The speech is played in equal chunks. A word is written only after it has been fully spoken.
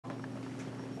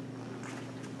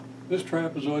This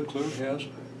trapezoid clearly has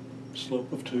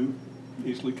slope of 2,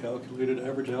 easily calculated,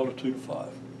 average altitude of 5,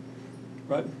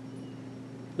 right?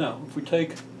 Now, if we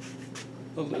take,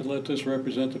 let this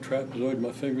represent the trapezoid,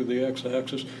 my finger the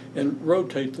x-axis, and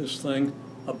rotate this thing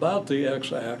about the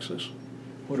x-axis,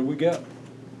 what do we get?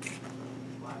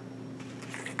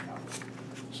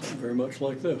 Something very much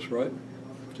like this, right?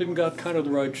 It's even got kind of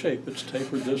the right shape. It's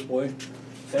tapered this way,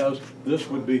 as this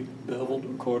would be beveled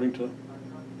according to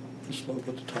the slope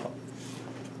at the top.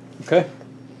 Okay?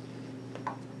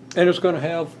 And it's going to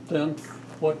have then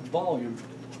what volume?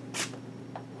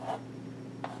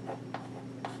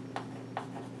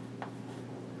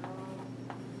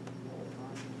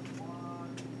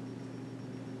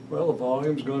 Well, the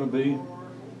volume is going to be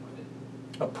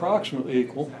approximately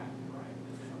equal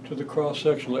to the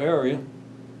cross-sectional area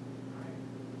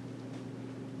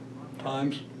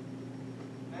times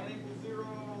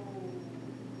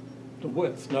the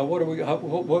width. Now, what are we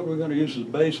going to use as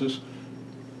basis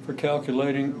for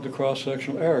calculating the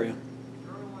cross-sectional area?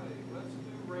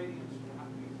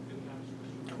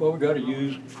 Well, we've got to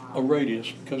use a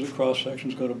radius because the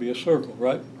cross-section is going to be a circle,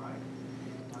 right?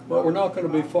 Well, we're not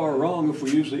going to be far wrong if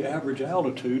we use the average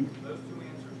altitude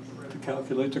to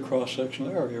calculate the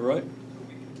cross-sectional area, right?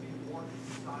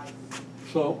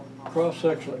 So,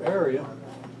 cross-sectional area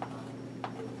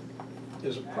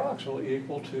is approximately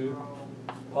equal to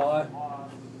pi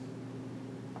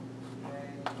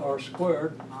r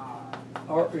squared,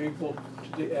 r equal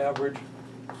to the average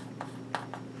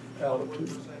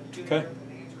altitude. Okay?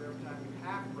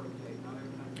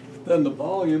 Then the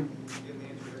volume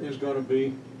is going to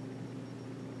be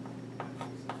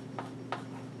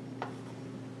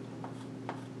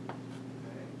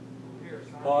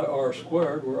pi r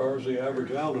squared, where r is the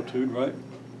average altitude, right?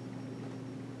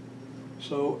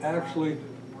 So actually,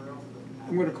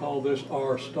 I'm going to call this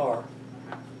r star.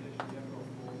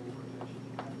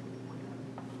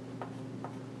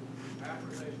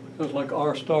 So it's like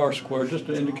r star squared, just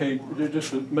to indicate, just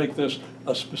to make this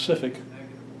a specific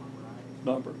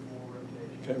number,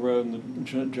 okay, rather than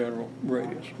the general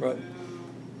radius, right?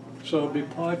 So it'd be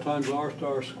pi times r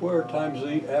star squared times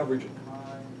the average,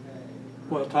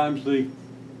 well, times the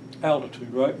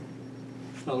altitude, right?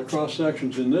 Now the cross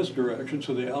section's in this direction,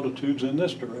 so the altitude's in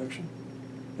this direction.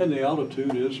 And the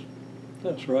altitude is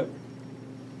this, right?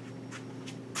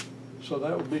 So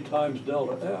that would be times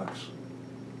delta x,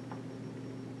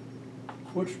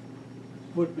 which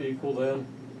would be equal then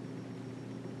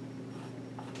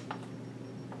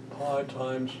pi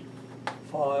times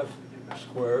 5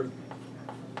 squared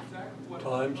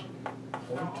times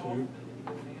 0.2.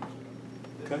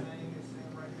 Okay?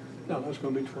 Now that's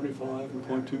going to be 25, and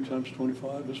 0.2 times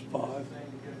 25 is 5.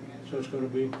 So it's going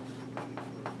to be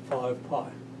 5 pi.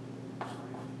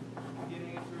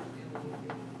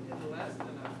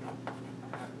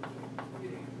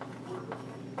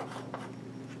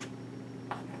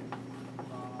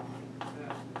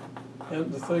 And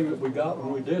the thing that we got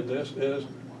when we did this is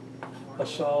a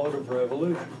solid of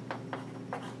revolution.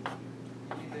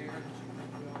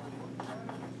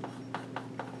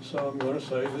 So I'm going to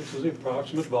say this is the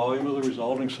approximate volume of the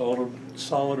resulting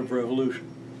solid of revolution.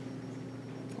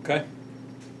 Okay?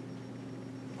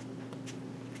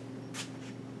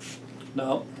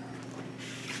 Now,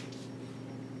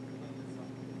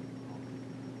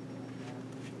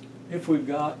 if we've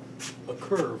got a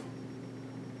curve,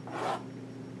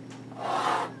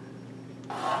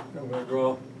 I'm going to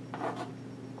draw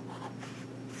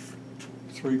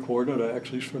 3 coordinate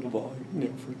axes for the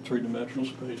volume, for 3-dimensional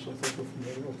space. I think we're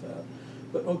familiar with that.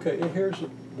 But okay, and here's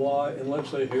y, and let's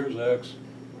say here's x,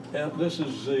 and this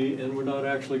is z, and we're not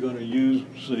actually going to use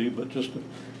z, but just to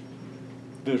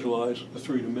visualize the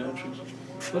 3 dimensions.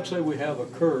 Let's say we have a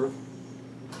curve,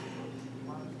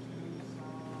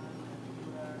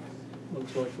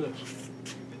 looks like this,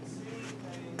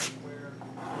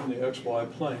 in the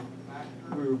xy plane.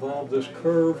 We revolve this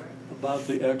curve about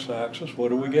the x-axis. What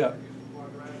do we get?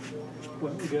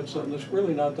 Well, we get something that's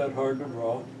really not that hard to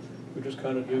draw. We just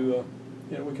kind of do,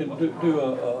 we can do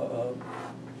a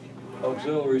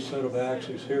auxiliary set of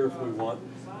axes here if we want.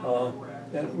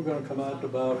 And we're going to come out to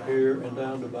about here, and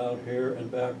down to about here,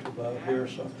 and back to about here.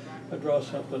 So I draw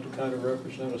something to kind of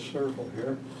represent a circle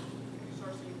here.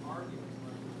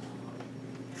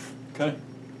 Okay?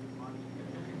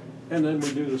 And then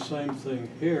we do the same thing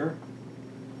here.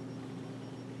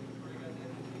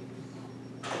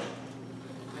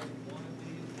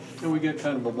 And we get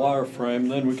kind of a wireframe,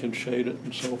 then we can shade it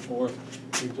and so forth.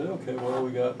 You say, okay, well, we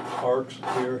got arcs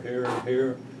here, here, and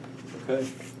here. Okay,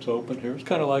 it's open here. It's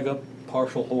kind of like a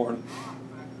partial horn.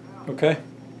 Okay?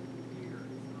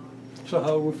 So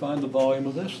how do we find the volume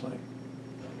of this thing?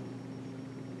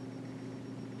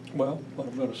 Well, what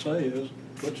I'm going to say is,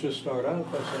 let's just start out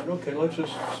by saying, okay, let's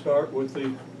just start with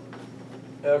the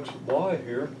x, y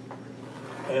here,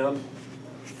 and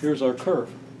here's our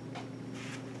curve.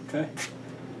 Okay?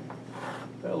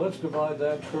 Now let's divide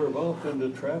that curve up into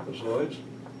trapezoids,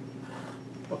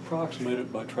 approximate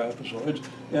it by trapezoids,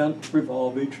 and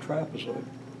revolve each trapezoid.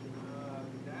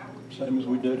 Same as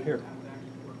we did here.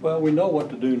 Well, we know what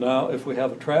to do now if we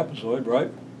have a trapezoid,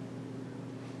 right?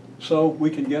 So we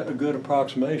can get a good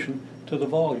approximation to the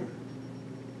volume.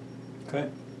 Okay?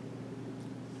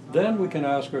 Then we can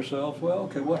ask ourselves, well,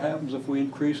 okay, what happens if we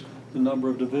increase the number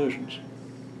of divisions?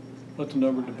 Let the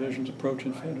number of divisions approach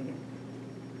infinity.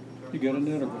 You get an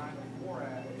integral.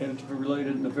 And it's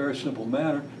related in a very simple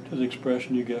manner to the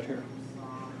expression you get here.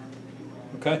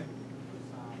 Okay?